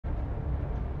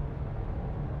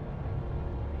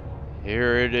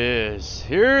Here it is.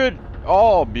 Here it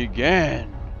all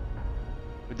began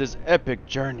with this epic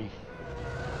journey.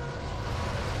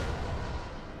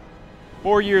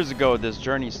 4 years ago, this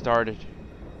journey started,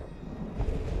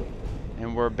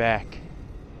 and we're back.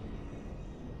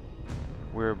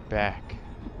 We're back.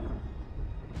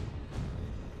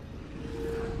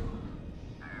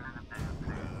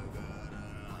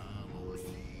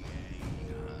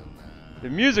 The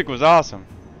music was awesome.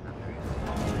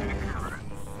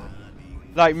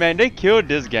 Like, man, they killed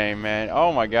this game, man.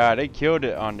 Oh my god, they killed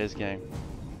it on this game.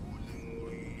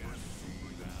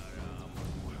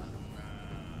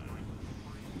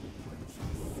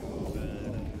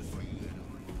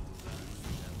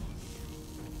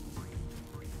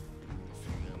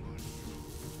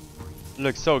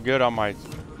 Looks so good on my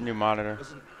new monitor.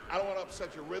 Listen, I don't want to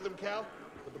upset your rhythm, Cal,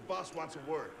 but the boss wants a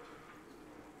word.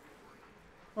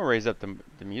 I'll raise up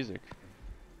the music.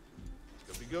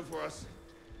 It'll be good for us.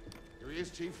 Here he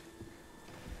is, Chief.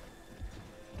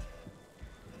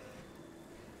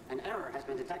 An error has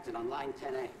been detected on line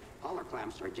 10A. All our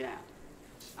clamps are jammed.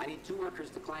 I need 2 workers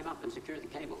to climb up and secure the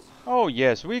cables. Oh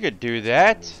yes, we could do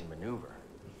that. Maneuver.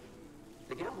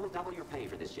 The guild will double your pay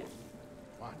for this shift.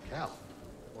 Come on, Cal.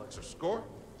 What's your score?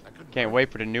 I couldn't. Can't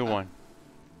wait for the new one.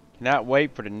 Cannot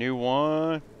wait for the new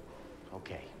one.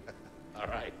 Okay. All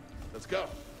right, let's go.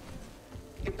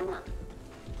 Get to work.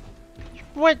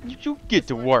 What? You get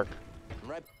to work.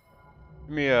 Right.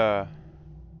 Give me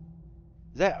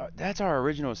that's our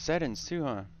original settings too,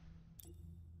 huh?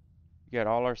 You got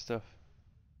all our stuff.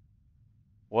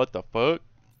 What the fuck?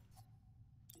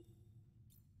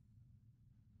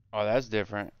 Oh, that's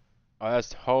different. Oh,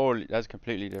 that's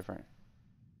completely different.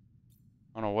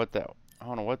 I don't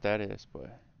know what that is,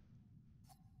 but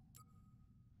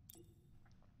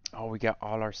oh, we got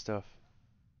all our stuff.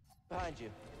 Behind you.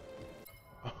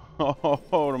 Oh,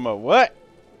 hold them up. What?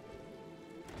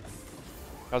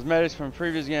 Cosmetics from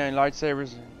previous game,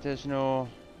 lightsabers, additional.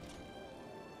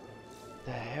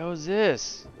 The hell is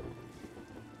this?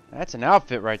 That's an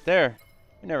outfit right there.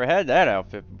 We never had that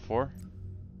outfit before.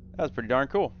 That was pretty darn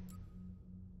cool.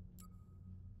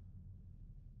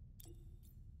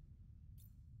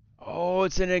 Oh,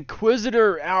 it's an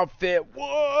Inquisitor outfit.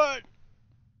 What?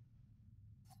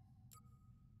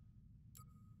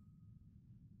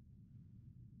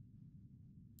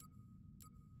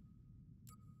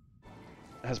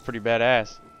 That's pretty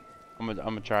badass. I'm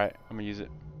gonna try it. I'm gonna use it.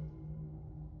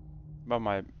 About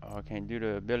my, oh, I can't do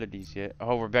the abilities yet.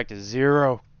 Oh, we're back to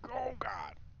 0. Oh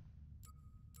god.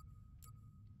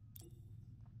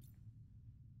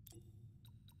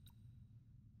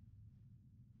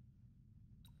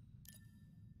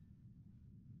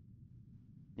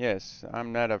 Yes,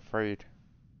 I'm not afraid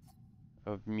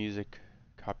of music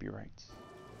copyrights.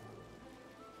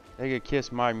 They could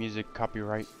kiss my music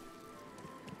copyright.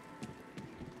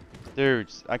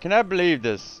 Dudes, I cannot believe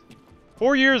this.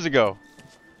 4 years ago.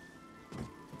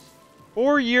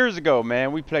 4 years ago,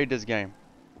 man, we played this game.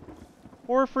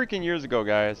 4 freaking years ago,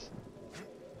 guys.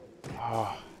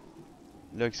 Oh,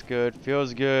 looks good,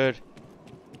 feels good.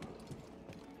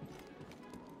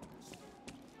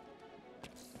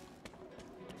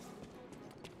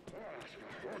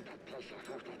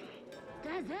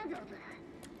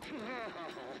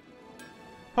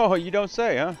 Oh, you don't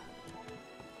say, huh?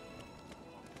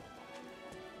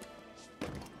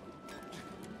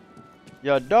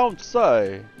 You don't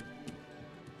say.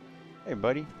 Hey,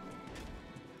 buddy.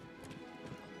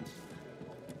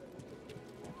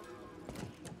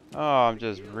 Oh, I'm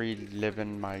just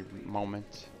reliving my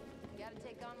moment. You gotta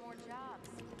take on more jobs.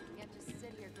 You can't just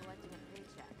sit here collecting a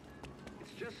paycheck.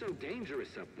 It's just so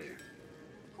dangerous up there.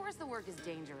 Of course the work is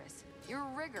dangerous. You're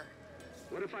a rigger.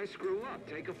 What if I screw up,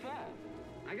 take a fall?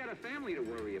 I got a family to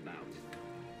worry about.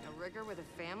 A rigger with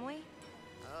a family?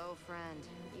 Oh, friend,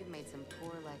 you've made some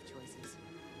poor life choices.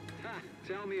 Ha!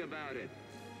 Tell me about it.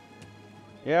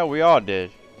 Yeah, we all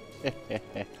did.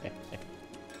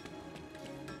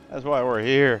 That's why we're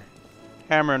here.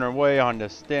 Hammering our way on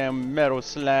this damn metal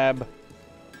slab.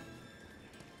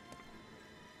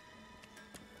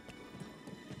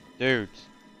 Dudes.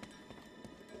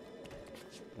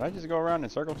 Did I just go around in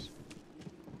circles?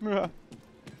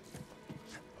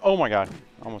 Oh my god.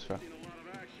 Almost fell. Seen a lot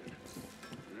of action.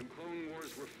 Them Clone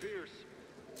Wars were fierce.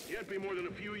 You had to be more than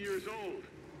a few years old.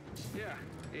 Yeah,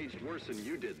 aged worse than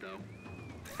you did, though.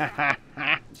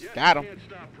 Got him. Can't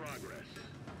stop progress.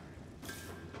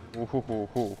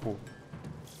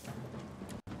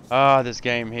 Ah, this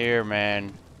game here,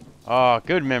 man. Oh,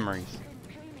 good memories.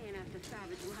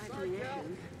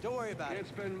 Don't worry about it. Can't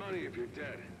spend money if you're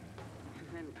dead.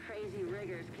 Them crazy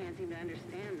riggers can't seem to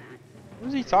understand that.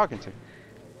 Who's he talking to?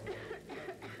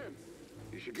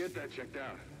 should get that checked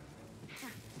out.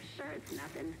 Sure, it's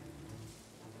nothing.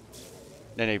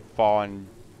 Then they fall and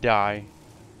die.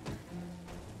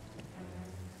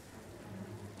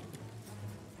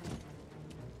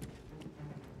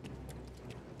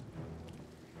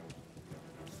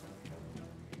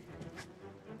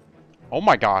 Oh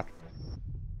my god.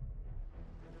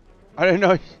 I didn't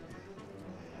know.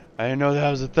 I didn't know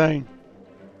that was a thing.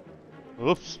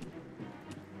 Oops.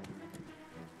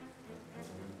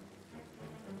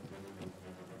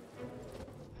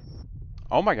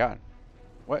 Oh my god.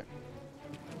 What?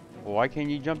 Well, why can't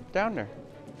you jump down there?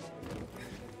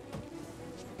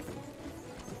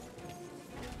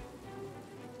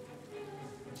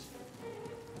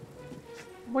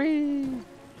 Whee!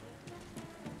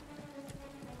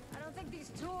 I don't think these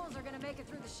tools are gonna make it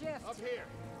through the shift. Up here.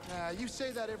 You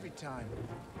say that every time.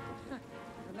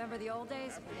 Remember the old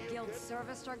days? The guild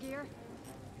serviced our gear?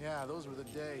 Yeah, those were the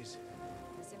days.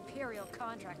 This Imperial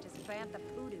contract has banned the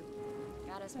poodoo.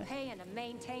 Got us paying to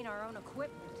maintain our own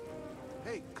equipment.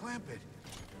 Hey, clamp it.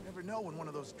 Never know when one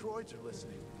of those droids are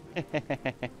listening.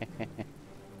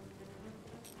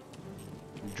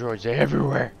 Droids are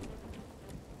everywhere.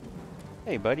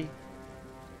 Hey, buddy.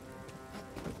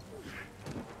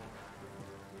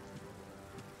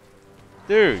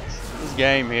 Dudes, this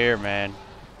game here, man.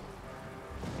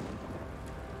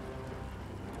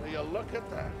 Will you look at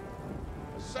that?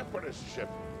 A separatist ship.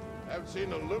 Haven't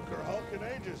seen a Luke or Hulk in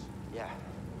ages. Yeah.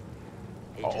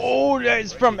 Oh,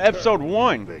 that's from episode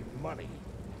 1. Big money.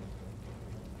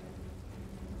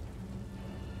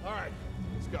 All right,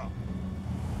 let's go.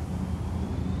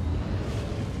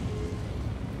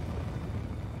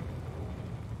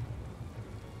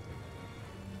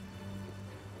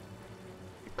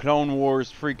 Clone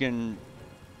Wars freaking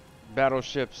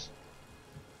battleships.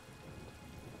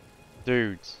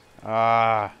 Dudes.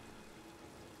 Ah.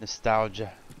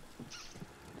 Nostalgia.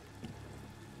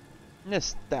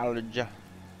 Nostalgia.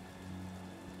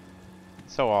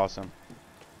 So awesome.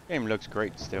 Game looks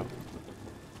great still.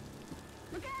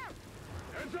 Look out!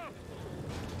 Heads up!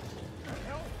 What the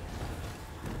hell?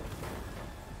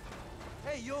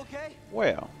 Hey, you okay?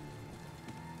 Well.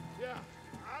 Yeah,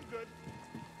 I'm good.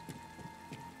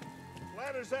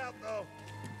 Ladder's out, though.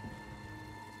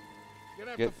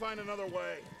 Gonna have to find another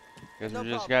way. Guess No we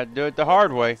just problem. gotta do it the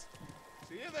hard way.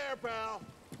 See you there, pal.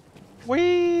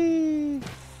 Whee!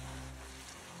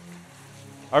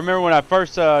 I remember when I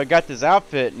first got this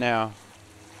outfit now.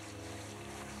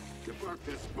 Depart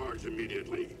this barge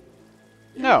immediately.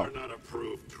 You No. are not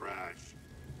approved trash.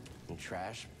 You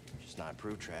trash? Just not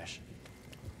approved trash.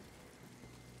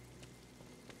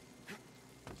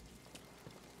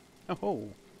 Oh.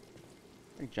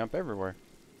 I can jump everywhere.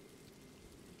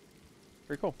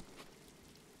 Pretty cool.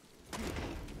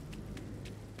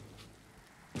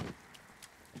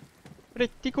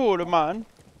 Pretty cool, man.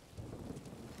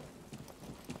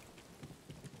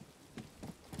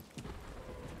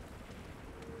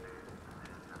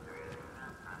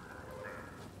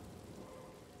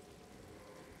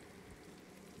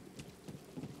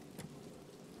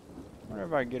 I wonder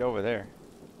if I can get over there.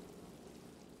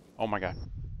 Oh my god.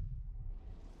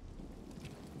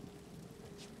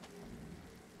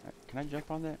 Can I jump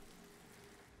on that?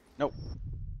 Nope.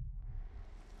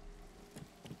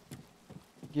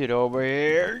 Get over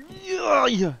here.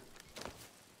 Yeah.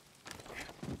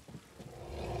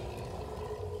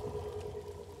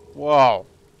 Whoa.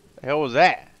 The hell was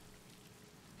that?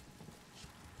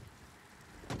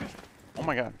 Oh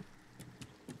my god.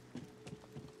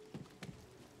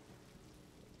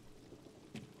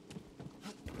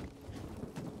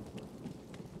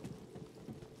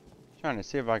 Trying to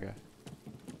see if I could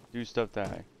do stuff that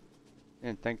I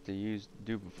didn't think to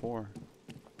do before.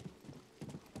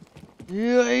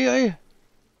 Yeah.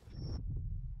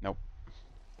 Nope.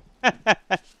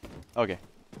 Okay.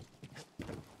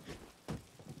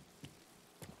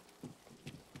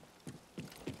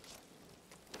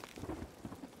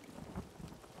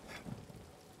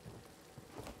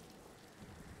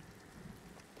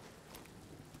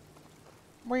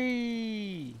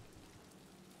 Whee!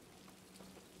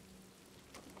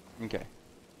 Okay.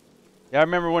 Yeah, I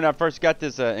remember when I first got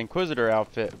this Inquisitor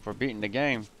outfit for beating the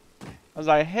game. I was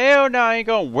like, hell no, I ain't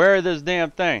gonna wear this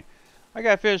damn thing. I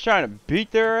got fish trying to beat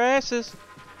their asses.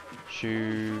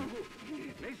 Shoot.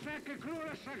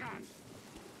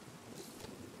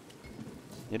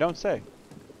 You don't say.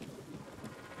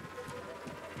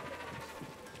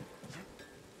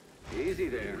 Easy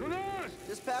there.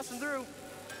 Just passing through.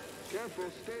 Careful,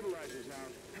 stabilizers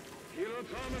out. Kilo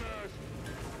Tominos.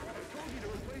 I told you to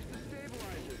replace the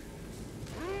stabilizer.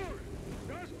 Rude!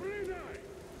 Das Brunei!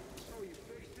 Oh, you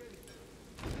fixed it?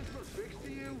 Does this look fixed to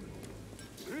you?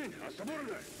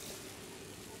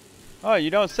 Oh, you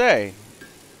don't say.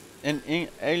 In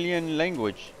alien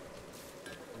language.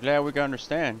 Glad we can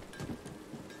understand.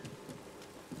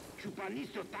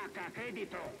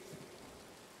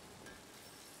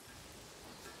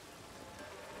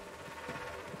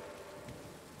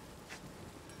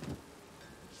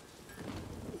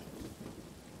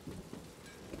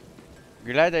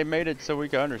 Glad they made it so we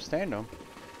can understand them.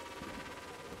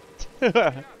 We're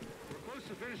close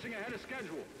to finishing ahead of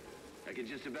schedule. I can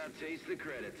just about taste the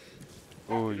credits.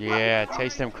 Oh yeah,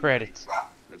 taste them credits.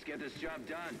 Let's get this job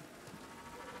done.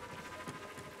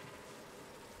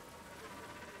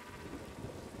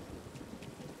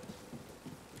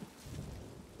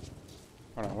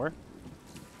 Hold on, where?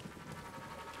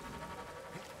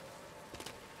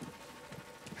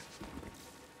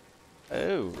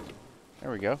 Oh,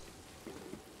 there we go.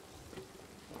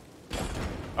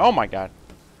 Oh my god.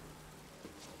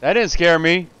 That didn't scare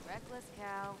me. Reckless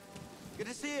cow. Good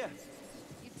to see you.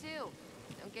 You too.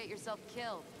 Don't get yourself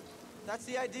killed. That's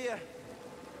the idea.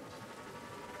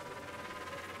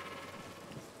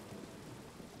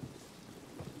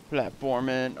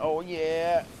 Platforming. Oh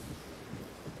yeah.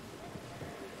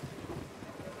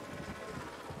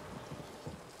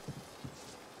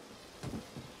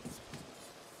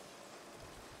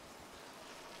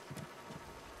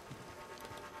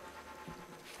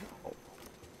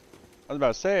 I was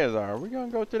about to say, are we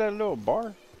gonna go to that little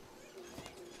bar?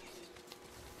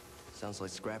 Sounds like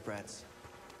scrap rats.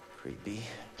 Creepy.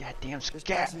 Goddamn Just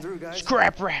passing through, guys.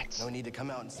 scrap rats. No need to come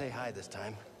out and say hi this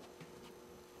time.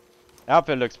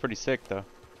 Outfit looks pretty sick though.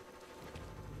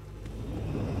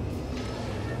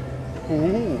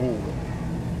 Ooh.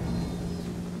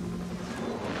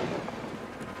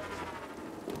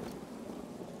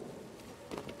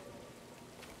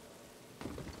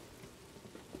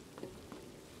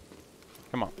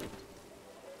 Come on.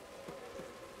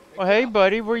 Well, hey,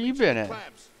 buddy, where you been at?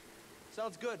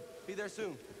 Sounds good. Be there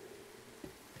soon.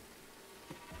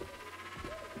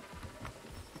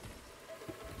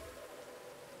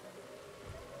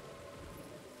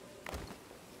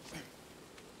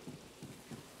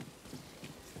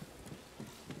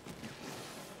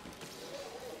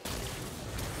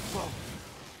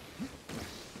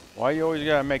 Why you always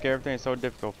gotta make everything so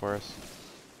difficult for us?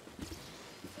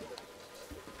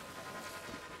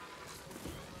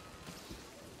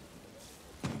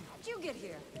 How'd you get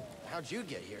here? How'd you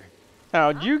get here?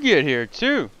 How'd you get here,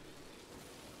 too?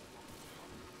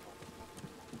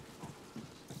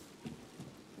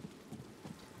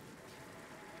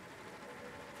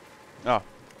 Oh.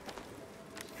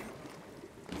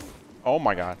 Oh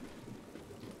my god.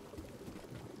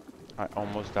 I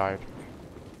almost died.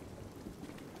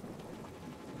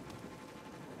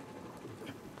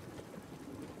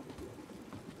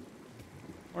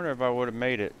 Wonder if I would have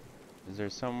made it. Is there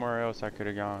somewhere else I could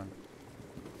have gone?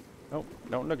 Nope,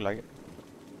 don't look like it.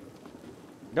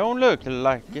 Don't look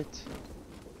like it.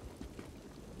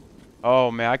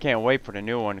 Oh man, I can't wait for the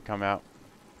new one to come out.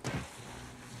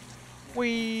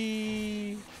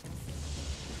 Whee!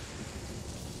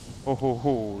 Oh ho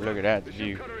ho! Look at that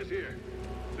view. The ship cutter is here.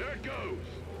 There it goes.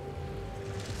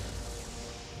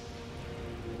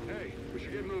 Hey, we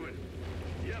should get moving.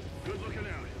 Yep, good looking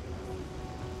out.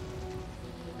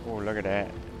 Oh, look at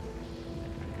that.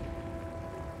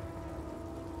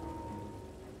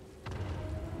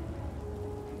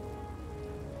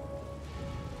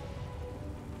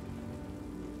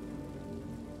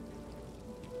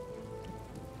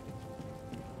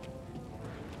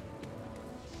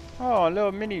 Oh,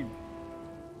 little mini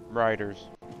riders.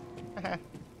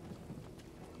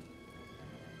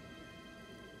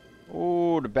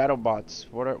 Oh, the battle bots.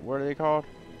 What are they called?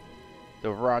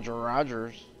 The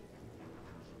Rogers.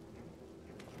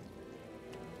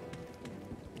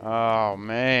 Oh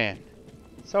man,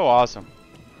 so awesome.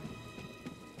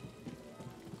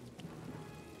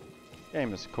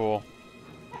 Game is cool.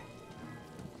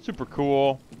 Super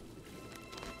cool.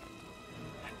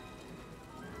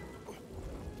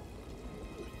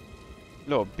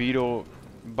 Little beetle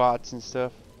bots and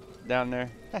stuff down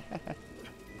there.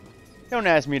 Don't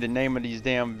ask me the name of these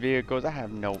damn vehicles. I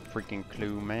have no freaking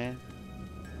clue, man.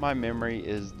 My memory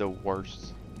is the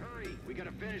worst. Hurry, we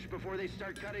gotta finish before they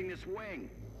start cutting this wing.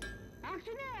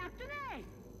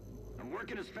 I'm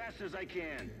working as fast as I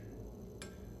can.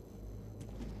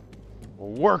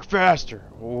 Work faster.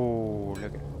 Oh,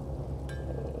 look at.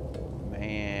 Oh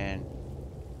man,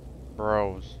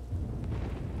 bros.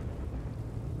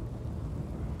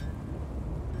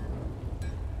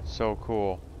 So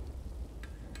cool.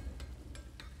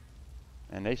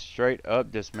 And they straight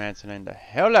up dismantling the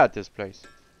hell out this place.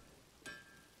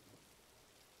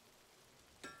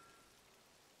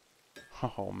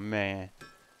 Oh man.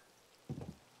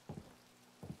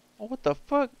 Oh, what the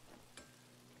fuck?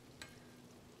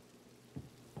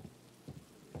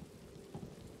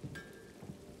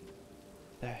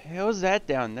 The hell's that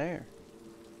down there?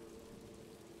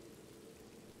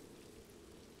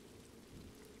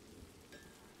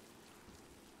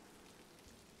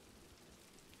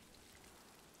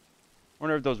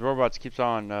 Wonder if those robots keeps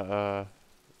on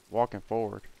walking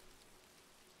forward.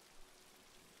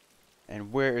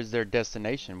 And where is their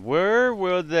destination? Where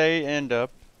will they end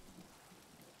up?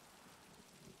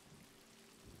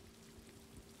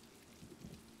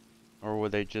 Or will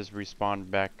they just respawn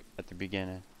back at the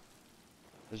beginning?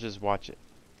 Let's just watch it.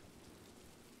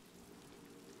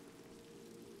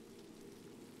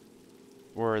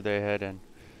 Where are they heading?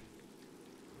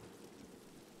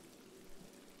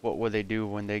 What will they do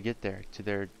when they get there to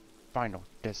their final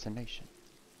destination?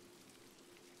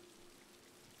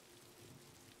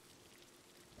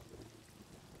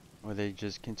 Or they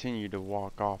just continue to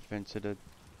walk off into the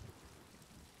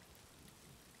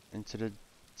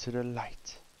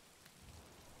light.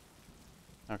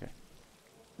 Okay.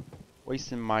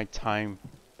 Wasting my time.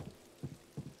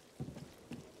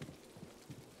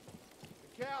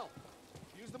 Cal,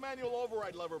 use the manual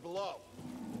override lever below.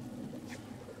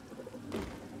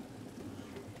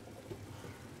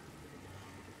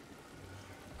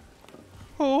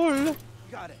 Pull.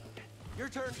 Got it. Your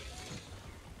turn.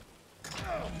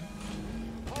 Hold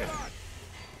on.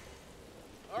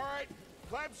 All right,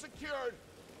 clamp secured.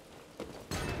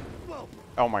 Whoa.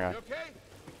 Oh my god. You okay?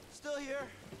 Still here.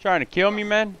 Trying to kill me,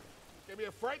 man? Give me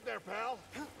a fright there, pal.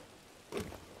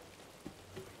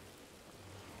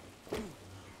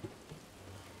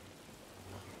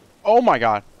 Oh my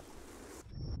god.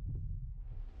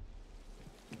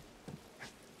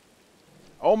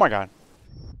 Oh my god.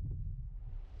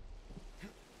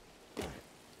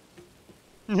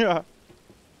 Yeah.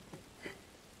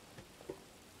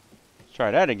 Let's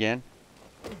try that again.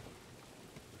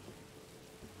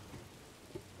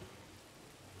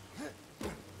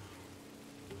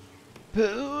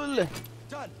 Pull.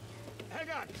 Done. Hang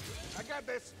on. I got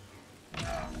this.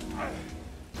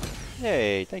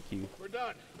 Hey, thank you. We're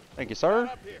done. Thank you, sir.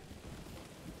 Up here.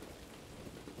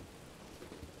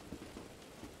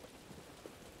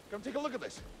 Come take a look at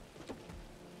this.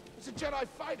 It's a Jedi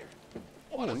fighter.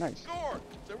 What a nice. score.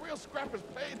 It's a real scrapper's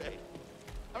payday.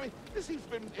 I mean, this thing's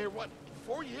been here, what,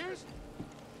 4 years?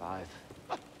 5.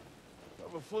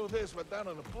 Whoever flew this went down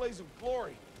in a blaze of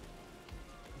glory.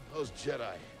 Those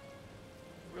Jedi.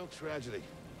 Real tragedy.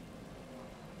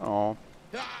 Oh.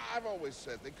 Yeah, I've always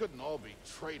said they couldn't all be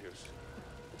traitors.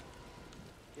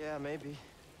 Yeah, maybe.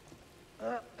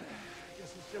 Guess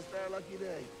it's just our lucky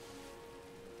day.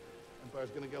 Empire's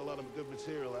gonna get a lot of good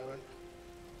material out of it.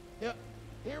 Yeah,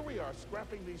 here we are,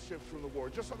 scrapping these ships from the war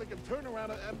just so they can turn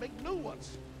around and make new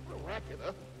ones. What a racket,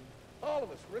 huh? All of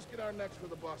us risking our necks for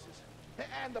the bosses.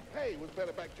 And the pay was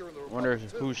better back during the Wonder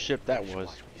Republic, too. whose ship that was. Watch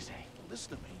what you say.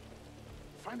 Listen to me.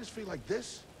 Find us free like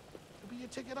this, it'll be your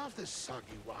ticket off this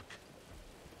soggy rock.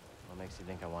 What makes you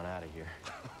think I want out of here?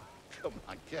 Come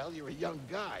on, Cal, you're a young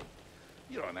guy.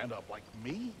 You don't end up like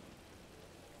me.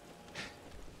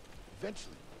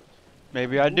 Eventually.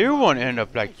 Maybe I do want to end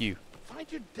up like you. Find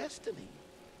your destiny.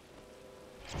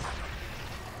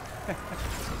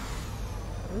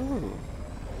 Ooh.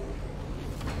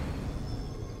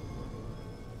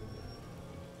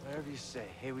 Whatever you say.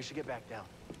 Hey, we should get back down.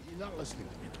 You're not listening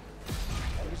to me.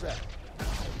 What was that?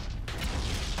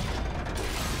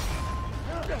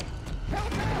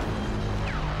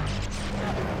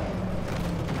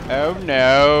 Oh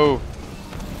no.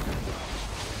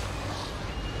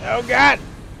 Oh god.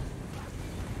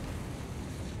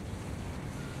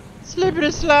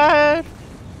 Slippery slide.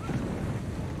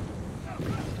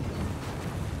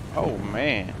 Oh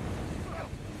man.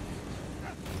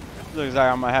 Looks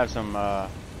like I might have some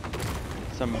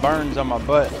burns on my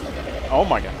butt. Oh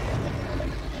my god.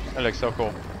 That looks so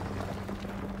cool.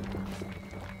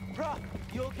 Bro,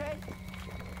 you okay?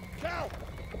 Cal!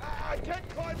 I can't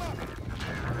climb up!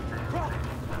 Bro,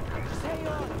 just hang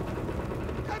on.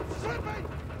 I'm slipping!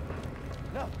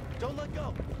 No, don't let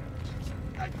go.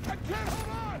 I can't hold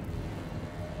on!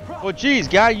 Bro, Well, geez,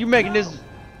 guy, you making this.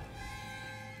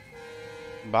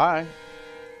 Bye.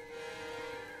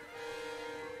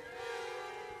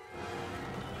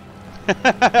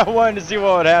 I wanted to see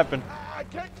what would happen. I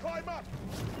can't climb up!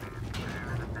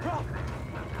 bro.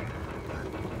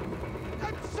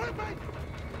 I'm slipping!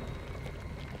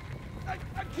 I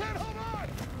can't hold on!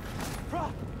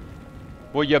 Bro.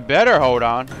 Well, you better hold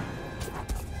on.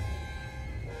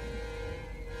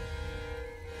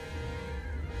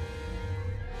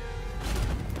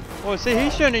 Well, see, he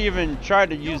shouldn't have even tried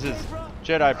to use his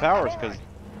Jedi powers, because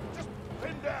Just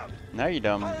pin down. now you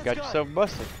done got yourself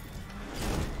busted.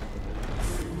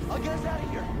 I'll get us out of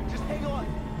here. Just hang on.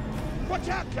 Watch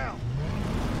out, Cal.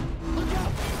 Look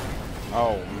out.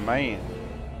 Oh, man.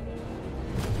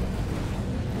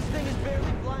 This thing is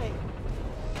barely flying.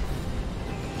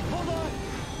 Hold on.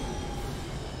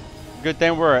 Good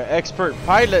thing we're an expert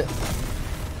pilot.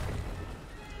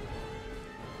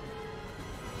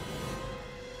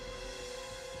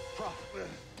 Prof,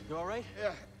 you all right?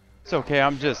 Yeah. It's okay,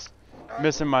 I'm just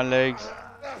missing my legs.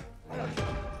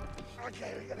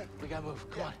 Okay, We gotta move.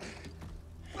 Come on.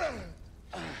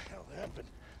 hell happened?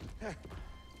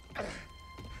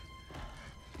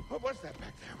 What was that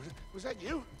back there? Was that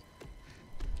you?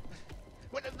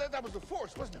 Well, that was the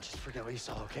Force, wasn't it? Just forget what you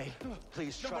saw, okay?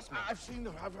 Please No, trust but me. I've seen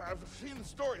the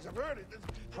stories. I've heard it. There's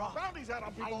Prof, bounties out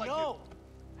on people I like know.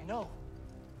 I know.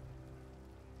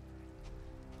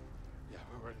 you. Yeah,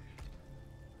 we're ready.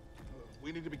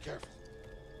 We need to be careful.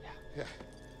 Yeah.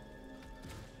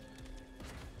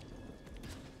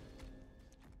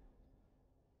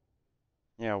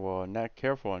 Yeah, well, not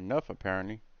careful enough,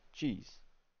 apparently. Jeez.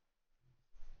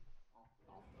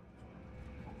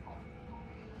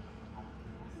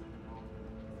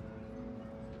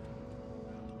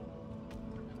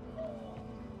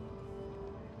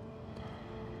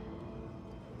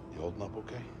 You holding up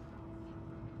okay?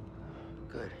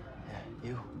 Good. Yeah,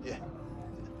 you? Yeah.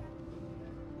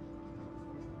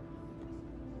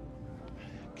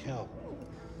 Cal,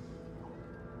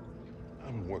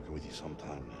 I've been working with you some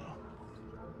time now.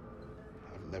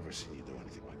 I've never seen you do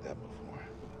anything like that before.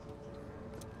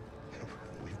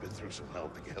 We've been through some hell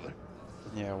together.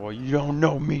 Yeah, well, you don't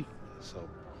know me. So,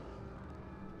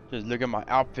 Just look at my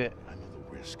outfit. I know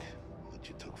the risk that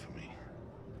you took for me.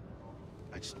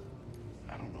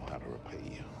 I don't know how to repay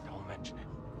you. Don't mention it.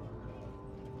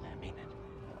 I mean it.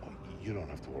 Oh, you don't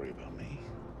have to worry about me.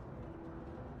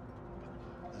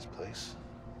 But this place,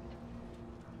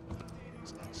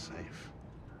 it's not safe.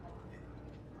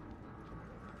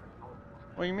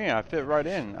 What do you mean? I fit right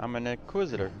in. I'm an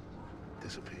Inquisitor.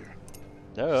 Disappear.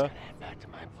 Duh. Just gonna head back to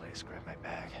my place, grab my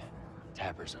bag.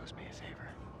 Tappers owes me a favor.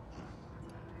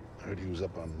 I heard he was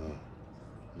up on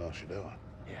Mel Shadella.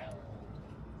 Yeah.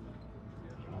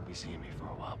 You won't be seeing me for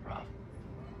a while, Prof.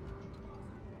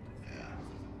 Yeah.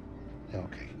 Yeah,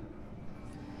 okay.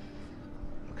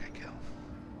 Okay, Cal.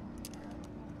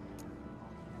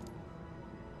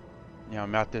 Yeah,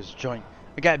 I'm out this joint.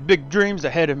 I got big dreams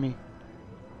ahead of me.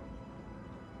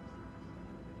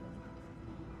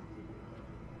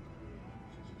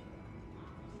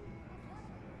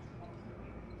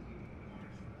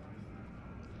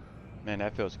 Man,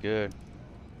 that feels good.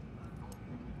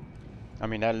 I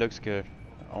mean, that looks good.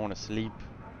 I want to sleep.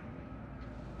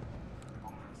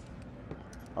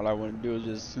 All I want to do is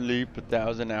just sleep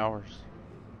 1,000 hours.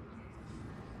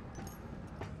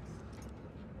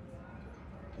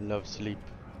 I love sleep.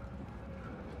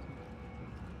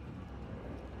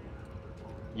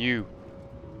 You,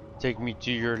 take me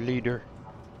to your leader.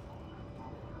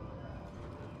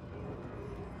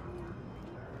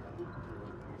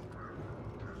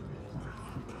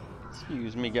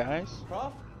 Excuse me, guys.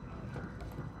 Prof?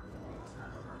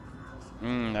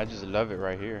 I just love it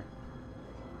right here.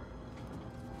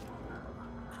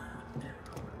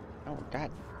 Oh, God.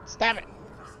 Stop it!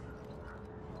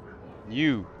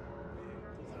 You.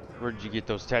 Where'd you get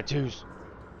those tattoos?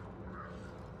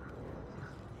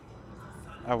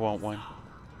 I want one.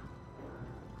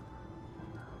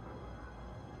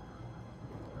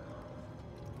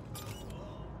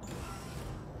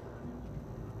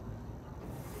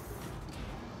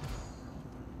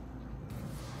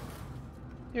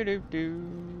 Do do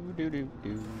do do do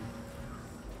do.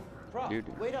 Prof,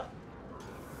 Dude. wait up.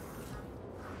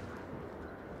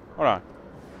 Hold on.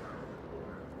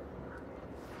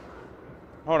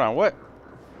 Hold on, what?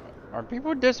 Are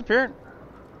people disappearing?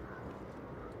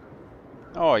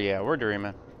 Oh yeah, we're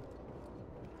dreaming.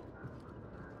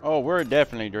 Oh, we're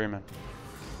definitely dreaming.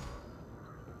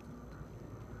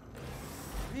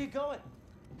 Where are you going?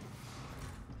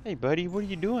 Hey buddy, what are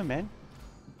you doing, man?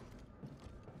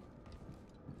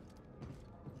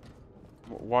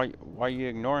 Why are you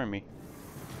ignoring me?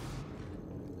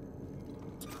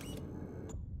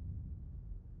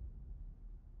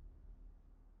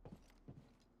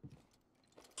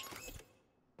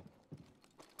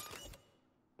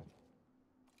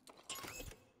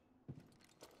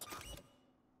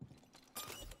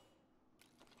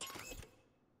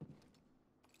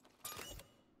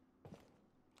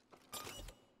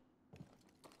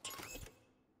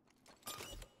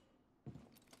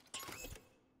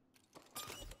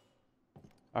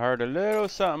 I heard a little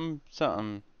something,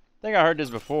 something. I think I heard this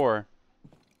before.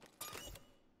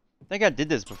 I think I did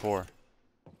this before.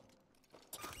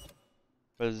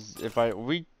 Because if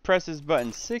we press this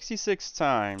button 66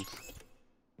 times,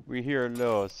 we hear a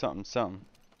little something, something.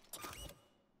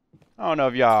 I don't know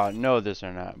if y'all know this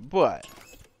or not, but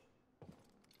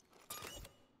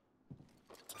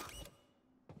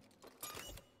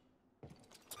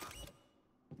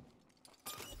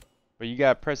you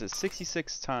gotta press it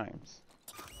 66 times.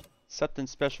 Something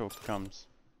special comes.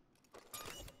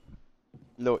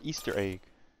 Little Easter egg.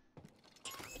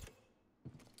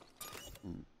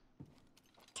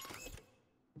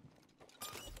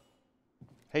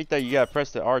 Hate that you gotta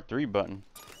press the R3 button.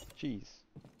 Jeez.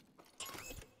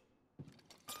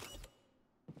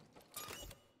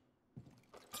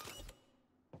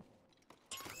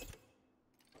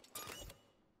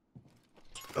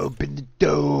 Open the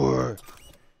door!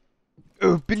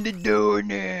 Open the door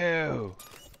now!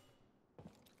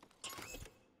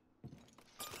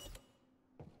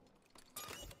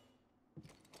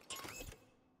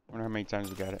 Wonder how many times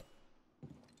we got it.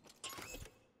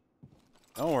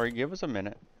 Don't worry, give us a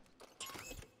minute.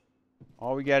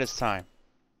 All we got is time.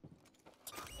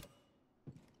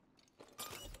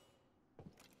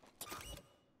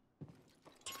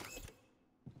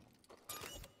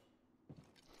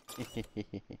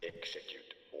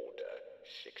 Execute Order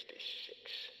 66.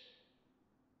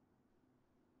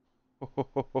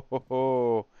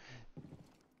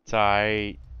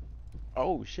 Tight.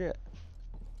 Oh shit.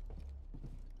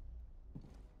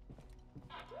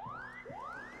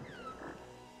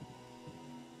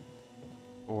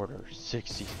 Order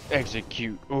 60.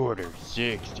 Execute Order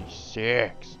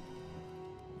 66.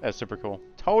 That's super cool.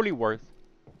 Totally worth.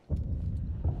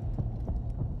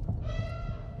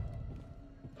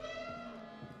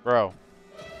 Bro.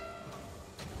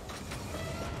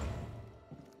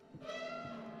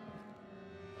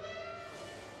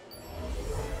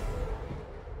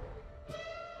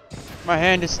 My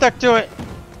hand is stuck to it.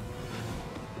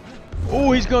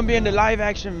 Oh, he's gonna be in the live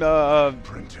action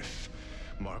Apprentice,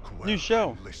 mark well new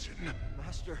show. and listen.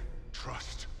 Master.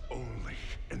 Trust only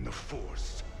in the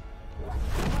Force.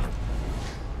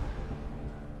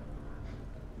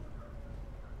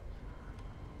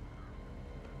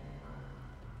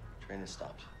 Train has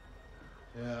stopped.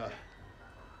 Yeah,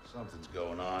 something's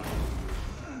going on.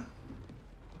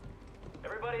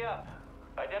 Everybody up.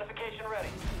 Identification ready.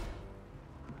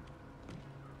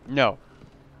 No.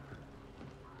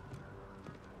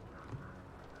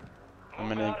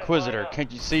 I'm an Inquisitor,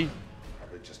 can't you see?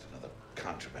 Probably just another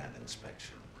contraband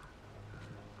inspection.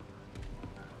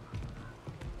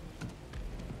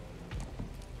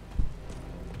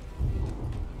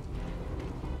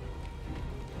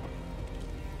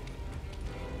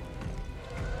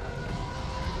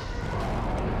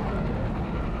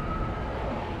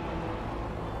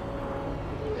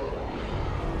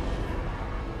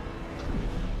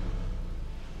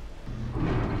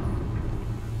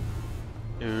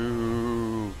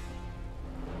 Ooh.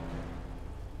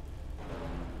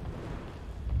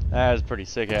 That is a pretty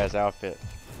sick ass outfit.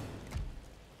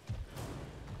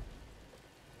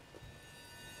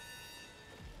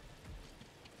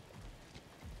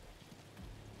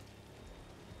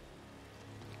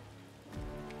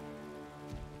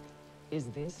 Is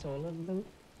this all of them?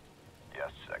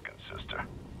 Yes, second sister.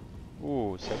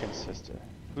 Ooh, second sister.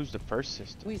 Who's the first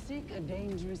sister? We seek a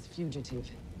dangerous fugitive.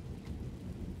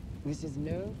 This is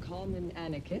no common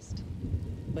anarchist,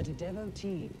 but a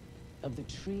devotee of the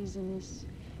treasonous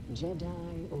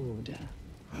Jedi Order.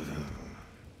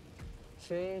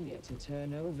 Failure to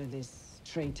turn over this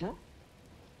traitor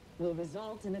will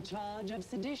result in a charge of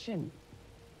sedition.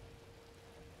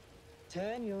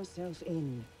 Turn yourself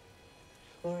in,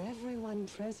 or everyone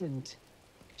present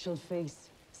shall face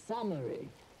summary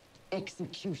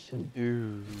execution.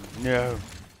 Ooh, no.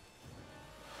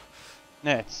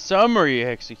 That's summary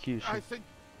execution. I think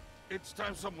it's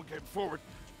time someone came forward.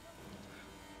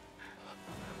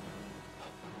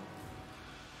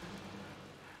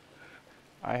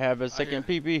 I have a second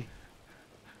PP.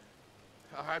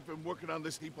 I've been working on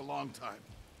this heap a long time.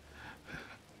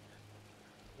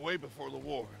 Way before the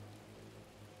war.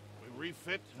 We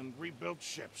refit and rebuilt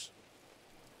ships.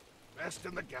 Best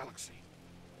in the galaxy.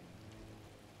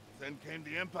 Then came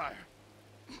the Empire.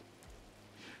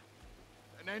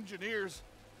 And engineers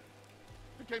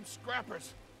became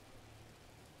scrappers.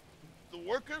 The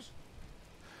workers,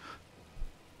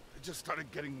 they just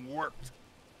started getting worked.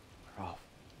 Oh.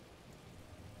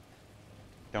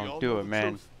 We all Don't do know it, the man.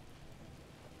 truth.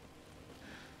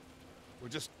 We're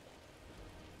just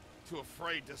too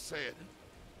afraid to say it.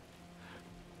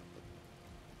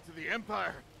 To the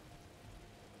Empire,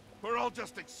 We're all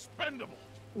just expendable.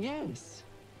 Yes,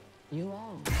 you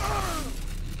are.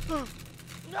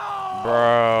 No!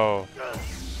 Bro.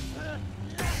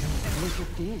 Look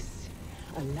at this.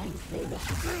 A lightsaber.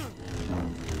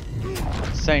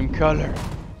 Same color.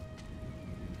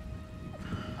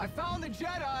 I found the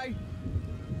Jedi!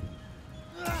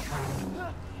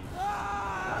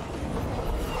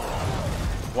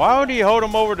 Why would he hold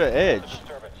him over the edge?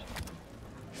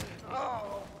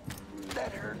 Oh,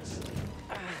 that hurts.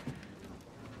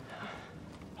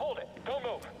 Hold it. Don't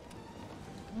move.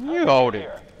 You hold it.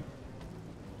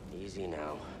 Easy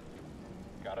now.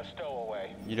 Got a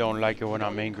stowaway. You don't like it when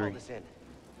I'm angry.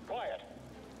 Quiet.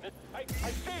 I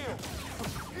see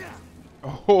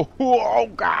you. Oh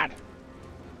God.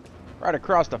 Right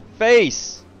across the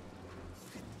face.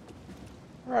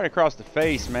 Right across the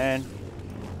face, man.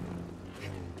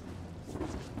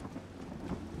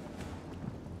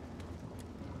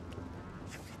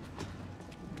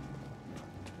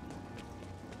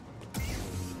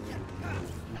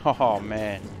 Oh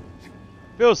man.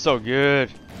 Feels so good.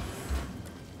 Hear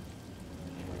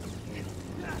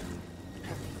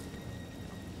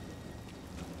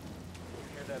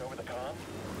that over the comm?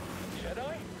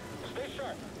 Jedi? Stay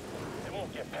sharp. They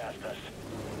won't get past us.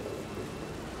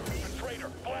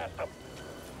 Traitor, blast them.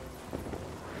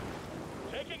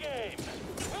 Taking aim.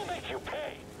 We'll make you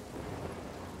pay.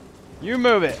 You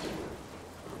move it.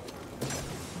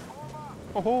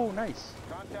 Oh, nice.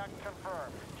 Contact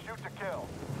confirmed. Shoot to kill.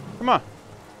 Come on.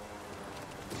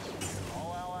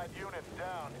 All allied units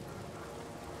down.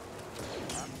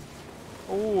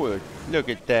 Oh, look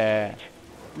at that.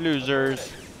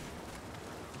 Losers.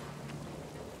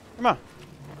 Come on.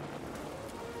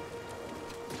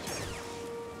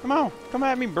 Come on. Come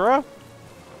at me, bro.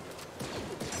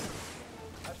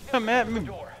 Come at me.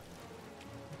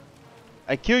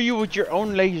 I kill you with your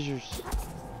own lasers.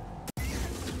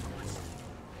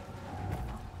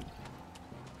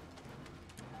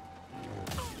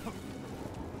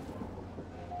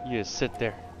 You just sit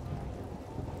there.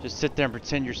 Just sit there and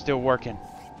pretend you're still working.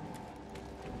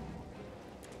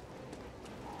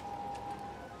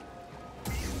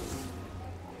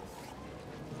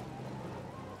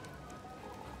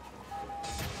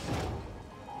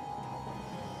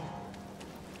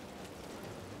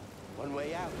 One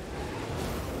way out.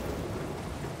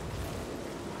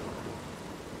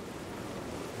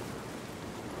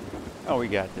 Oh, we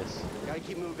got this. Gotta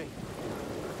keep moving.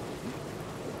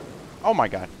 Oh my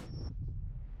God.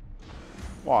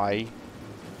 Why?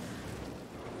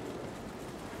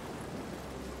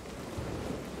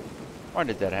 Why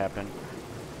did that happen?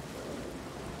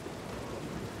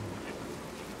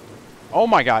 Oh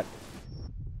my God.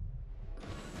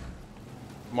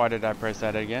 Why did I press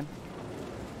that again?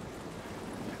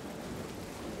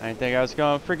 I didn't think I was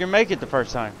gonna freaking make it the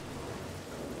first time.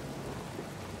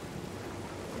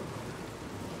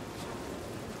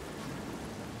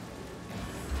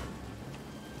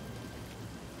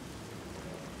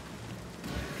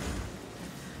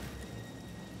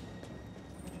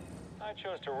 I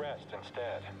chose to rest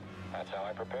instead. That's how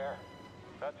I prepare.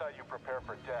 That's how you prepare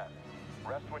for death.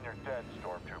 Rest when you're dead,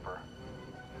 Stormtrooper.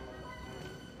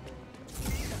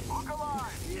 Look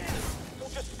alive!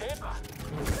 Don't just stand.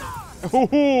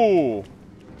 Ooh!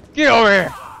 Get over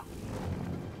here!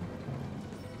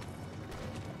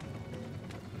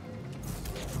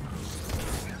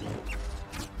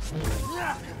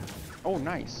 Oh,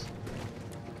 nice.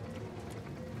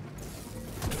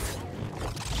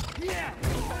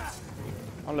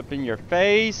 All up in your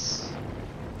face.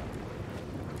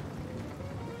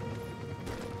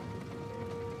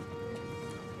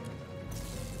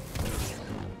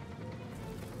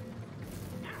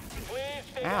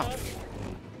 Ow.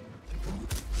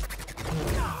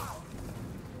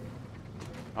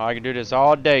 Oh, I can do this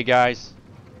all day, guys.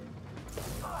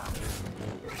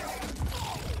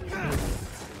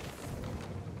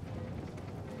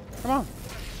 Come on.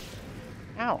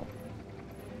 Ow.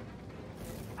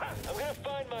 I'm gonna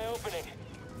find my opening.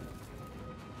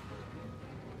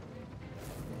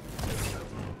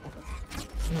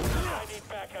 I need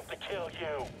backup to kill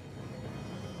you.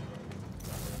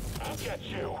 I'll get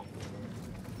you.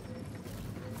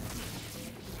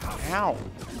 Ow.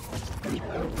 I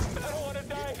don't want to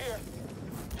die here.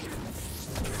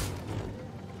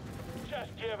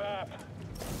 Just give up.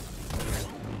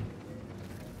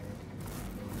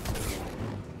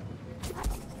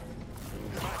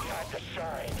 My time to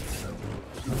shine.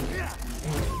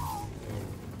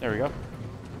 There we go.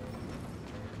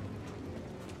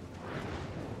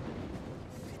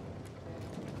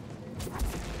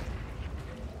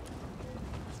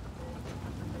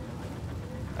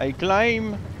 I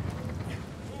climb.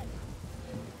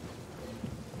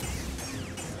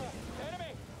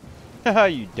 Haha,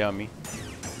 you dummy.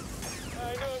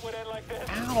 I knew it would end like this.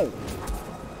 Ow!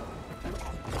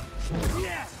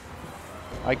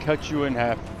 I cut you in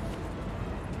half.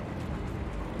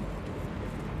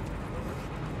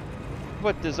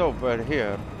 Put this over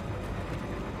here.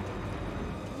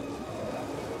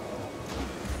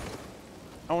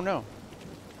 Oh no.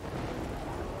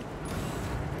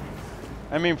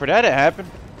 I mean, for that to happen.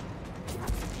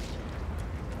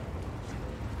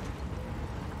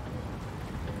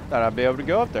 Thought I'd be able to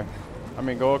go up there. I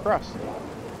mean, go across.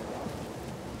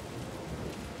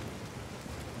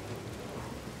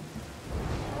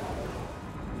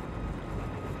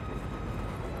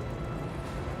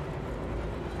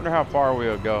 Wonder how far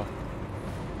we'll go.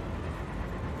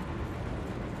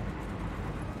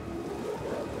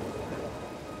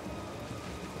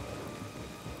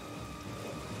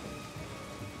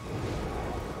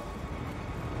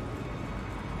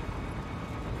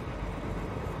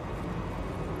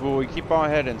 Will we keep on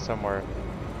heading somewhere?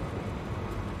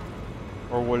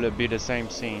 Or will it be the same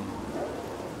scene?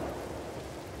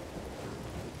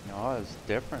 No, it's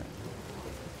different.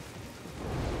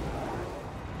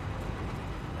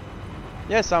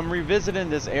 Yes, I'm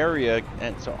revisiting this area,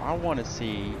 and so I want to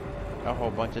see a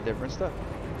whole bunch of different stuff.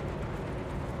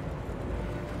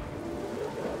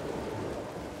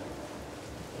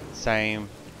 Same.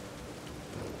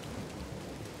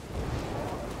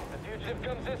 The fugitive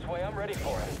comes this way, I'm ready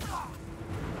for it.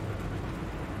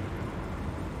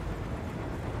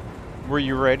 Were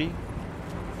you ready?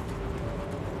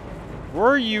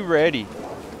 Were you ready?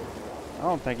 I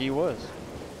don't think he was.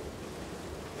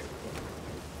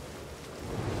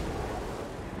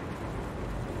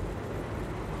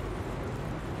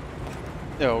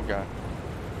 Oh god.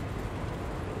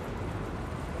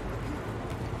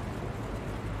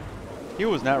 He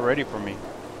was not ready for me.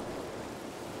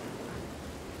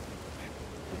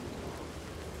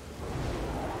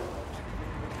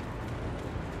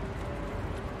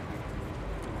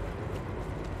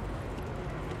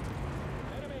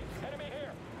 Enemy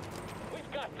here.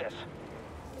 We've got this.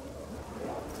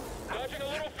 Dodging a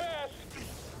little fast.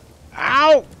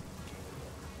 Ow!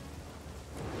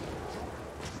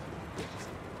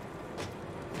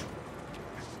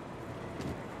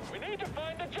 We need to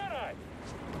find the Jedi.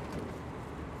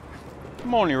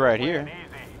 I'm only right here.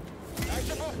 Easy. I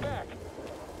should move back.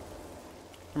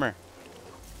 Come here.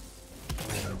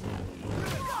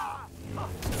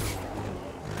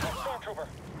 Stormtrooper,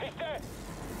 he's dead.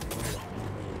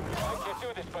 I can't do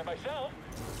this by myself.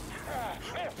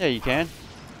 Yeah, you can.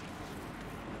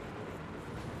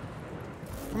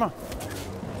 Come on.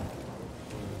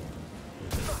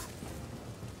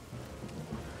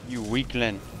 You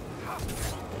weakling.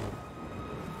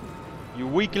 You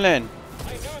weakling.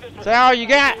 That's all you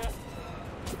got.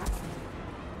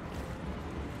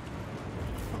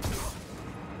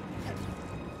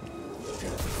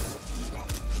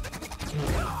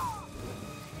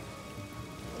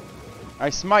 I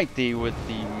smite thee with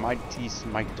the mighty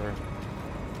smiter.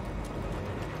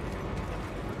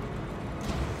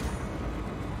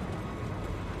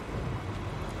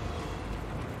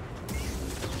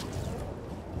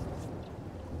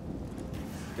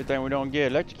 Good thing we don't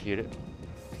get electrocuted.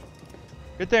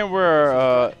 Good thing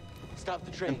we're Stop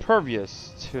the train.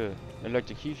 impervious to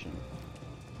electrocution.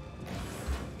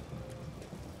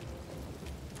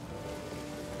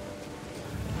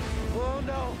 Oh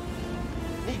no!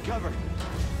 Need cover.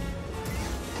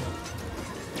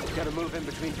 Gotta move in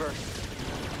between bursts.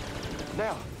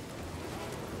 Now.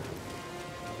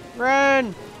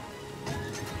 Run!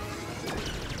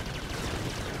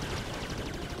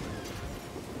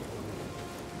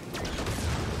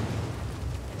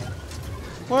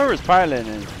 Whoever's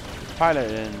piloting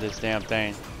this damn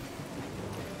thing,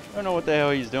 I don't know what the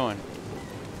hell he's doing.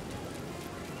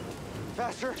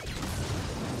 Faster.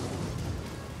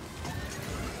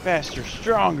 Faster,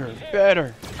 stronger,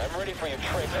 better. I'm ready for your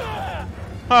trick.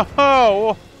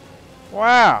 Oh,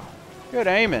 wow, good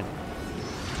aiming.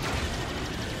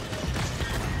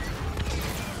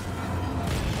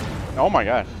 Oh my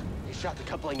god, He shot the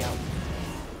coupling out.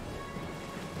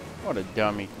 what a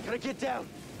dummy. Gotta get down.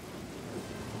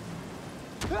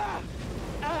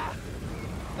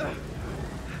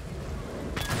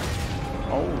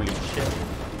 Holy shit.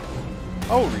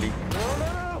 Holy.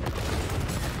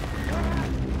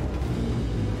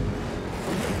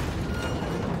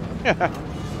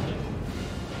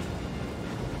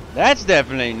 That's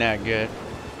definitely not good.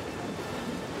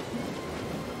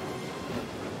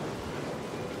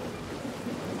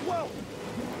 Whoa!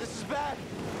 This is bad.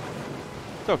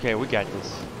 It's okay, we got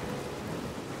this.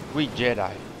 We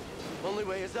Jedi. Only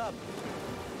way is up.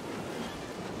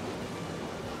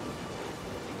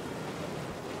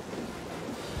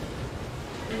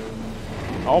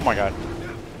 Oh my god.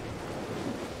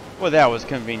 Well, that was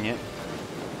convenient.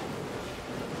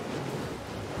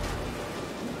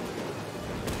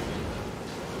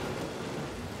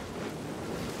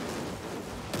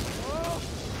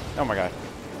 Oh my god.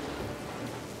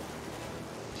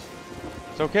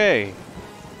 It's okay.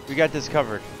 We got this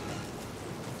covered.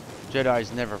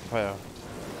 Jedis never fail.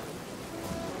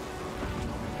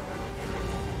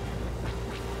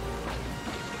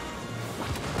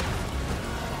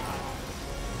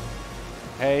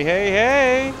 Hey, hey,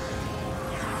 hey!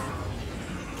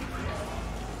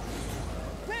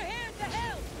 We're here to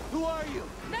help! Who are you?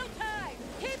 No time!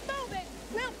 Keep moving!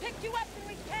 We'll pick you up when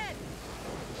we can!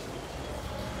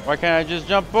 Why can't I just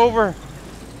jump over?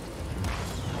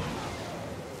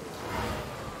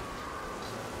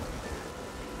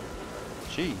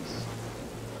 Jeez.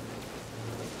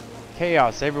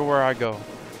 Chaos everywhere I go.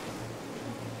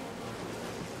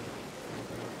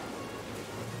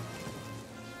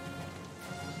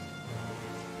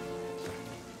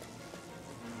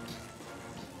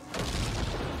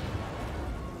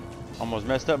 Almost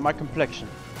messed up my complexion.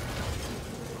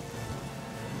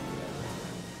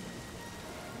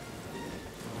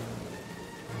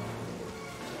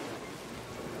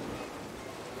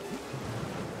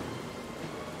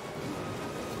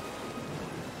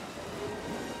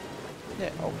 Yeah,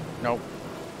 oh, no.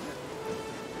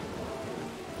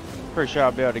 Pretty sure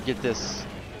I'll be able to get this.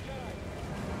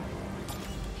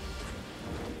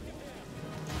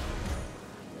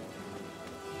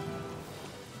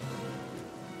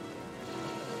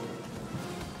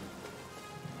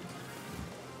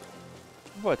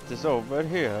 What is over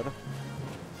here?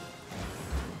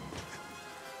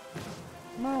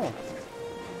 No.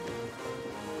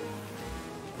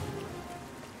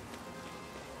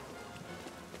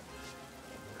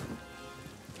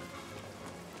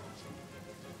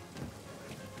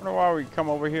 I wonder why we come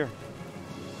over here.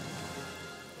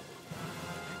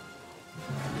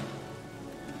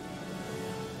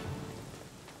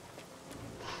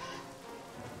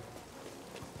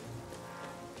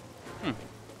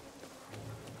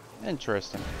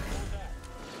 Interesting.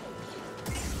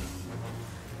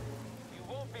 You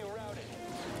won't be routed.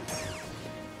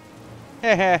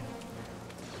 Heh.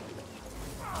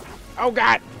 Oh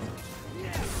god!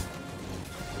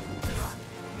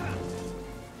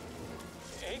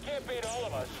 He can't beat all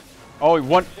of us. Oh, he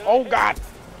won. Oh god!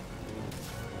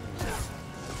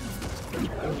 Get the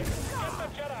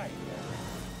Jedi.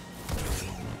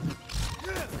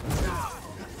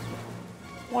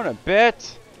 Wanna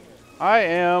bet? I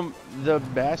am the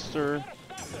master.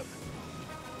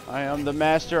 I am the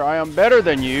master. I am better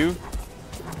than you.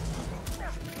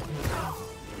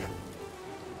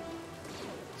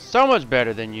 So much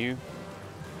better than you.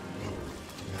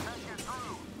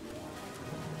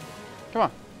 Come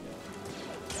on.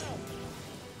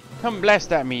 Come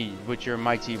blast at me with your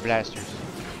mighty blasters.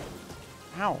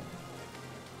 Ow.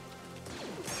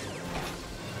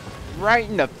 Right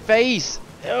in the face.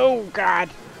 Oh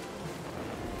god.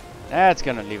 That's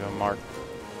gonna leave a mark.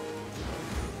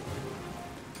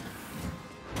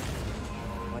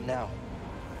 What now?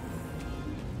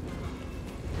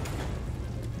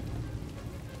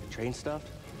 Train stuffed?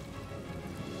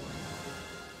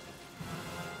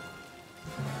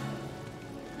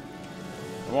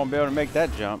 I won't be able to make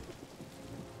that jump.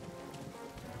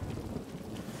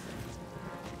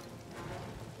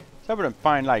 So I would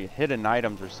find like hidden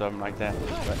items or something like that.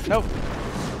 But nope.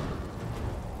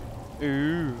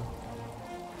 Ooh.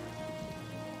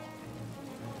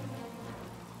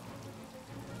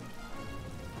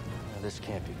 This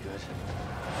can't be good.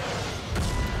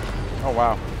 Oh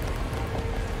wow.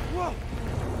 Whoa!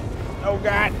 Oh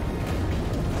god.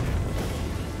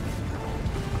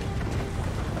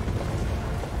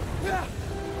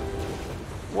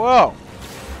 Whoa.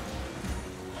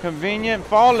 Convenient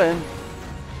falling.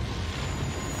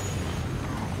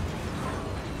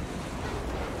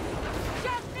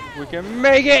 We can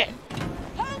make it.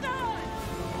 Hold on!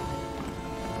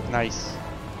 Nice.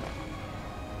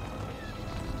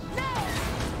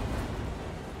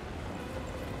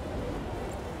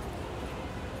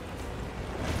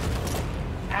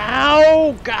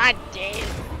 Ow! God damn!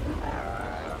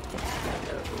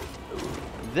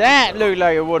 That looked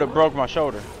like it would have broke my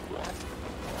shoulder.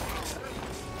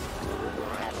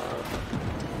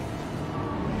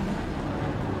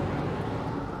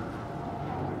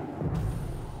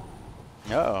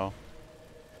 Uh-oh.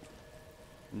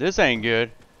 This ain't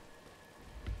good.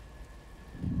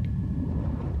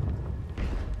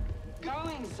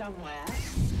 Going somewhere.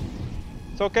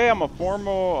 It's okay, I'm a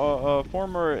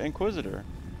former Inquisitor.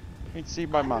 You can see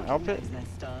by my outfit. Their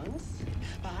stance.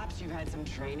 Perhaps you've had some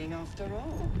training after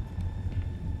all.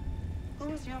 Who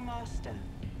was your master?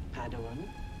 Padawan?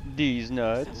 These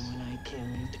nuts. Someone I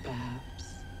killed, perhaps?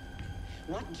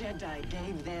 What Jedi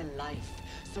gave their life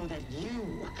so that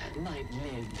you might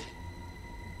live?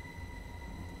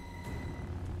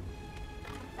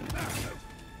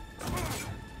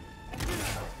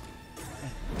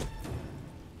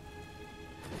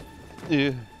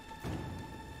 Ew.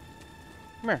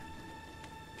 Come here.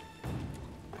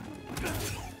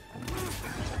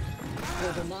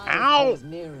 Ow!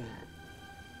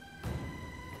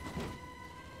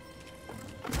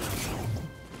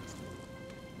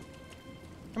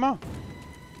 Come on.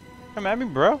 Come at me,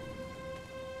 bro.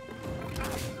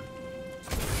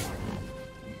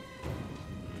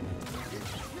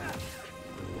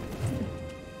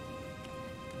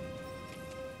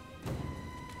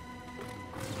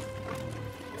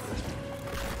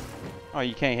 Oh,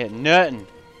 you can't hit nothing.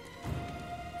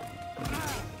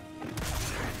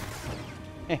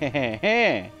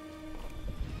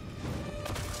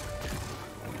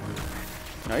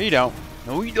 No, you don't.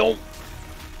 No, you don't.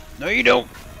 No, you don't.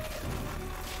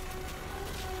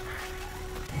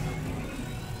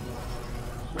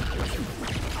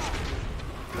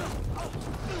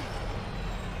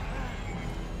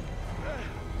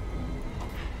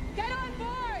 Get on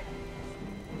board!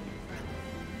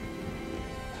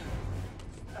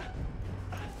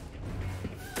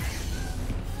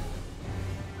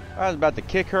 I was about to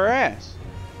kick her ass.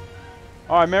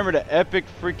 Oh, I remember the epic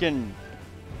freaking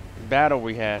battle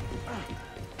we had.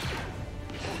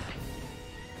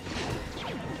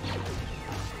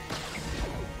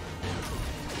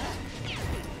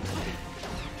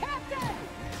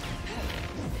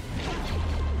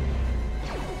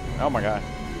 Oh my god.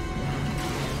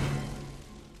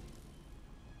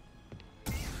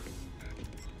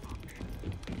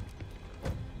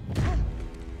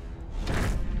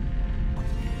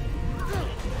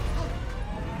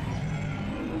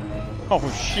 Oh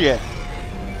shit.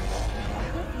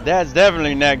 That's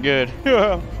definitely not good.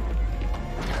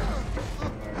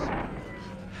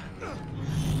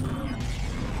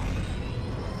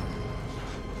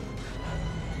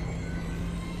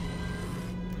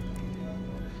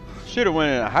 Should have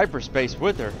went in a hyperspace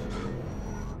with her.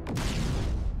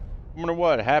 Wonder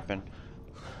what happened.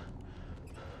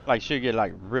 Like she'd get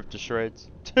like ripped to shreds.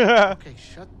 Okay,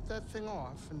 shut that thing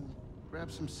off and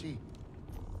grab some seat.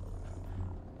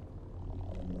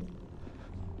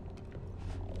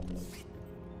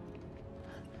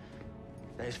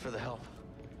 Thanks for the help.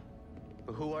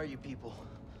 But who are you people?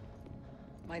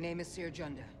 My name is Sir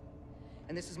Junda,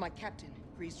 and this is my captain,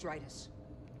 Grease Dritus.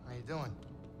 How you doing?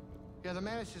 Yeah, the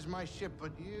Mantis is my ship,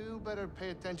 but you better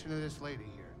pay attention to this lady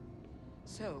here.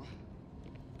 So,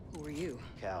 who are you?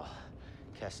 Cal.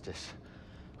 Kestis.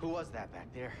 Who was that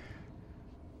back there?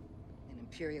 An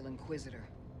Imperial Inquisitor.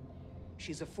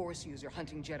 She's a Force user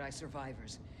hunting Jedi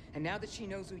survivors. And now that she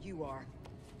knows who you are,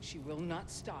 she will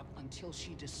not stop until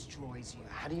she destroys you.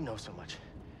 How do you know so much?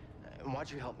 And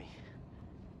why'd you help me?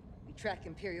 We track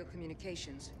Imperial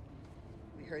communications.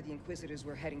 We heard the Inquisitors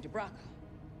were heading to Bracco.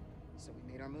 So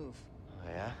we made our move. Oh,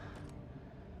 yeah?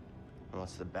 And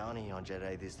what's the bounty on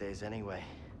Jedi these days anyway?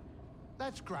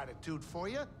 That's gratitude for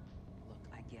you. Look,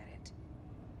 I get it.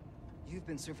 You've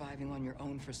been surviving on your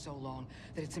own for so long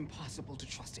that it's impossible to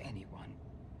trust anyone.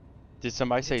 Did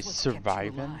somebody say It's what's kept you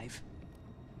surviving? alive.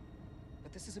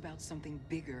 But this is about something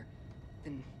bigger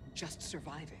than just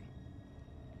surviving.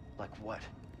 Like what?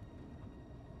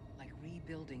 Like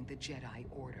rebuilding the Jedi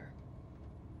Order.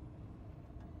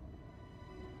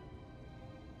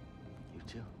 You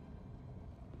too?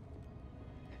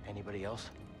 Anybody else?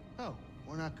 Oh,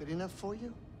 we're not good enough for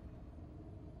you?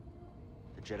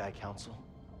 The Jedi Council?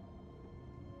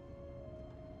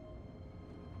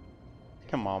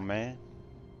 Come on, man.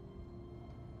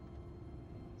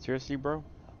 Seriously, bro?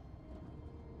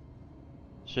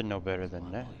 Should know better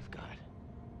than that. You've got.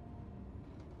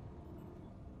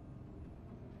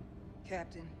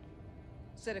 Captain,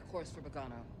 set a course for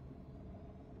Bogano.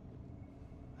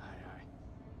 Aye.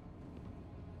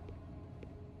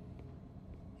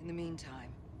 In the meantime,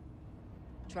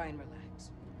 try and relax.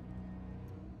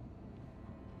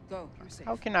 Go, you're safe.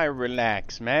 How can I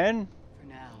relax, man? For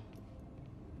now.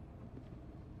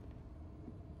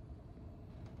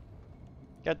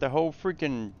 Got the whole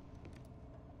freaking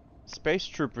space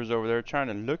troopers over there trying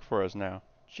to look for us now.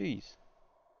 Jeez.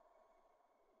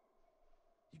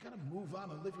 You gotta move on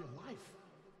and live your life.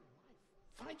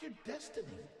 Find your destiny.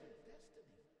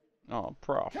 Oh,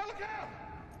 prof. Calico!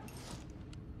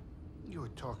 You were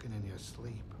talking in your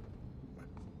sleep.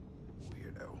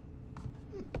 Weirdo.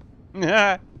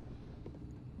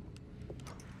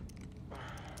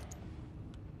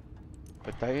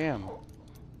 I am.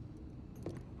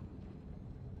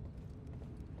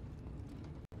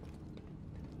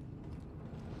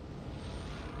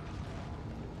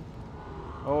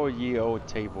 Oh, ye old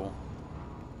table.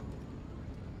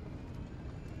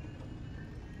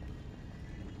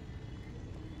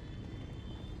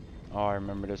 Oh, I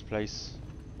remember this place.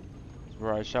 It's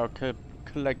where I shall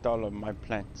collect all of my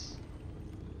plants.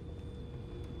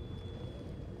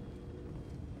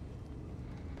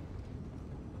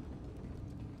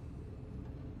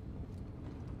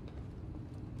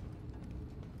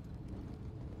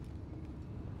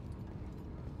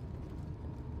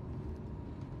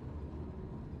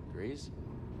 Grease?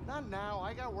 Not now.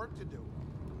 I got work to do.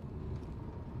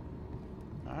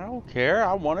 I don't care.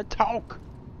 I want to talk.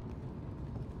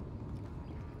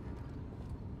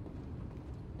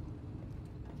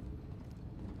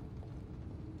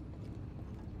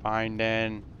 Fine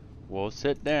then. We'll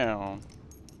sit down.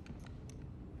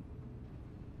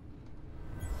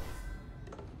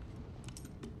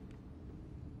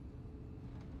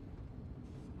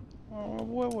 Oh,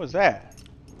 what was that?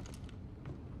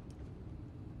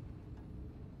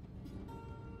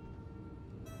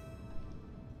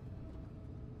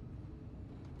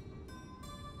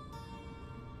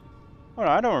 Oh, no,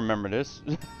 I don't remember this.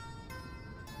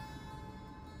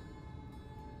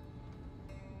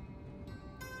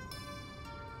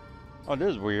 Oh,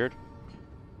 this is weird.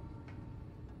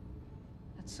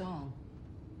 That song.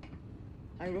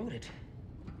 I wrote it.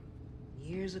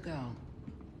 Years ago.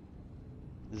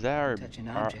 Is that our... Touch an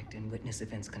object and witness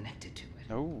events connected to it.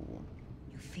 Oh.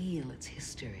 You feel its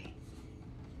history.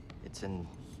 It's an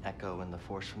echo in the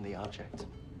force from the object.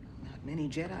 Not many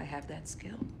Jedi have that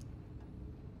skill.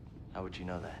 How would you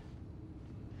know that?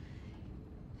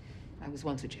 I was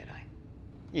once a Jedi.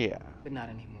 Yeah. But not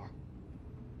anymore.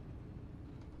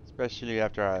 Especially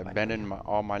after I abandoned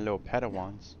all my little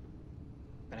Padawans.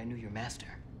 But I knew your master,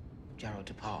 Jaro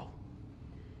Tapal.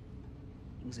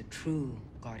 He was a true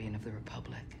guardian of the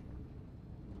Republic.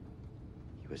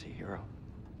 He was a hero.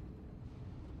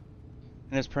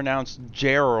 And it's pronounced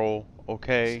Gerald,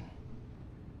 okay?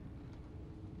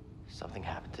 Something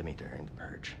happened to me during the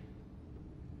purge.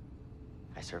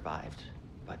 I survived,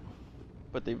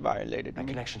 but they violated my me.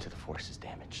 connection to the Force is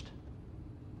damaged.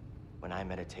 When I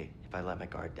meditate, if I let my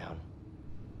guard down,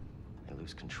 I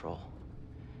lose control.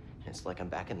 And it's like I'm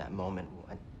back in that moment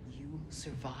when... You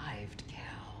survived,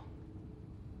 Cal.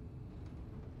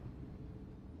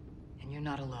 And you're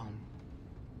not alone.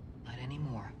 Not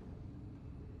anymore.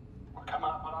 We're coming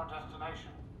up on our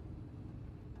destination.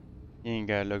 You ain't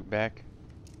gotta look back.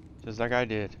 Just like I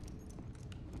did.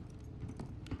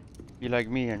 Be like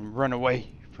me and run away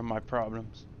from my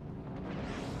problems.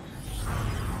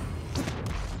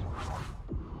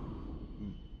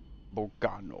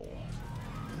 Bogano.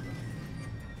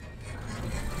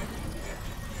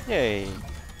 Yay.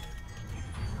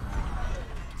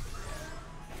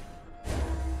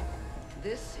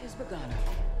 This is Bogano.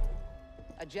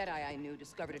 A Jedi I knew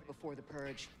discovered it before the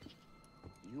purge.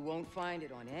 You won't find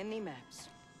it on any maps.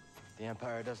 The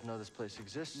Empire doesn't know this place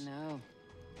exists? No.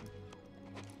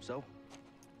 So,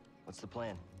 what's the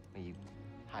plan? Will you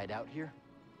hide out here?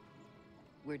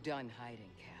 We're done hiding,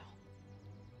 Cal.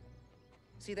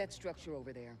 See that structure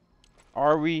over there?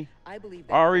 Are we? I believe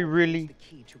that Are we vault really? is the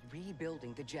key to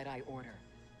rebuilding the Jedi Order.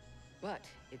 But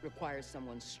it requires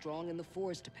someone strong in the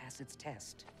Force to pass its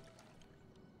test.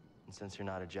 And since you're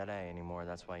not a Jedi anymore,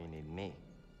 that's why you need me.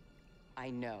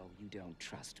 I know you don't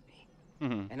trust me.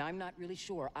 Mm-hmm. And I'm not really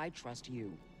sure I trust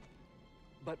you.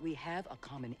 But we have a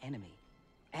common enemy.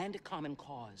 And a common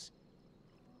cause.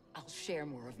 I'll share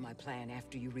more of my plan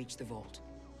after you reach the vault.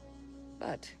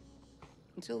 But,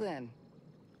 until then,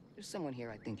 there's someone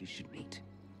here I think you should meet.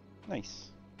 Nice.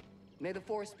 May the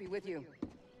Force be with you.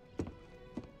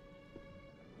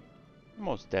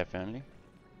 Most definitely.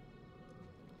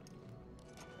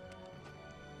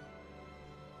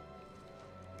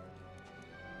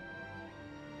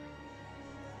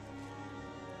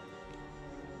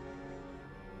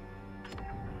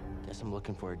 Guess I'm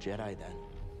looking for a Jedi then.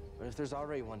 But if there's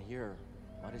already one here,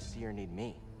 why does Seer need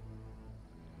me?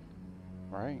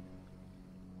 Right.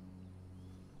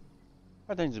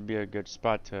 I think this would be a good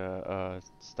spot to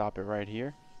stop it right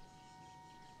here.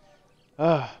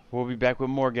 We'll be back with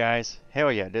more, guys.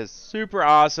 Hell yeah, this is super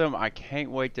awesome. I can't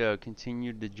wait to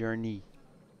continue the journey.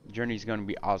 The journey's gonna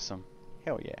be awesome.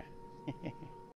 Hell yeah.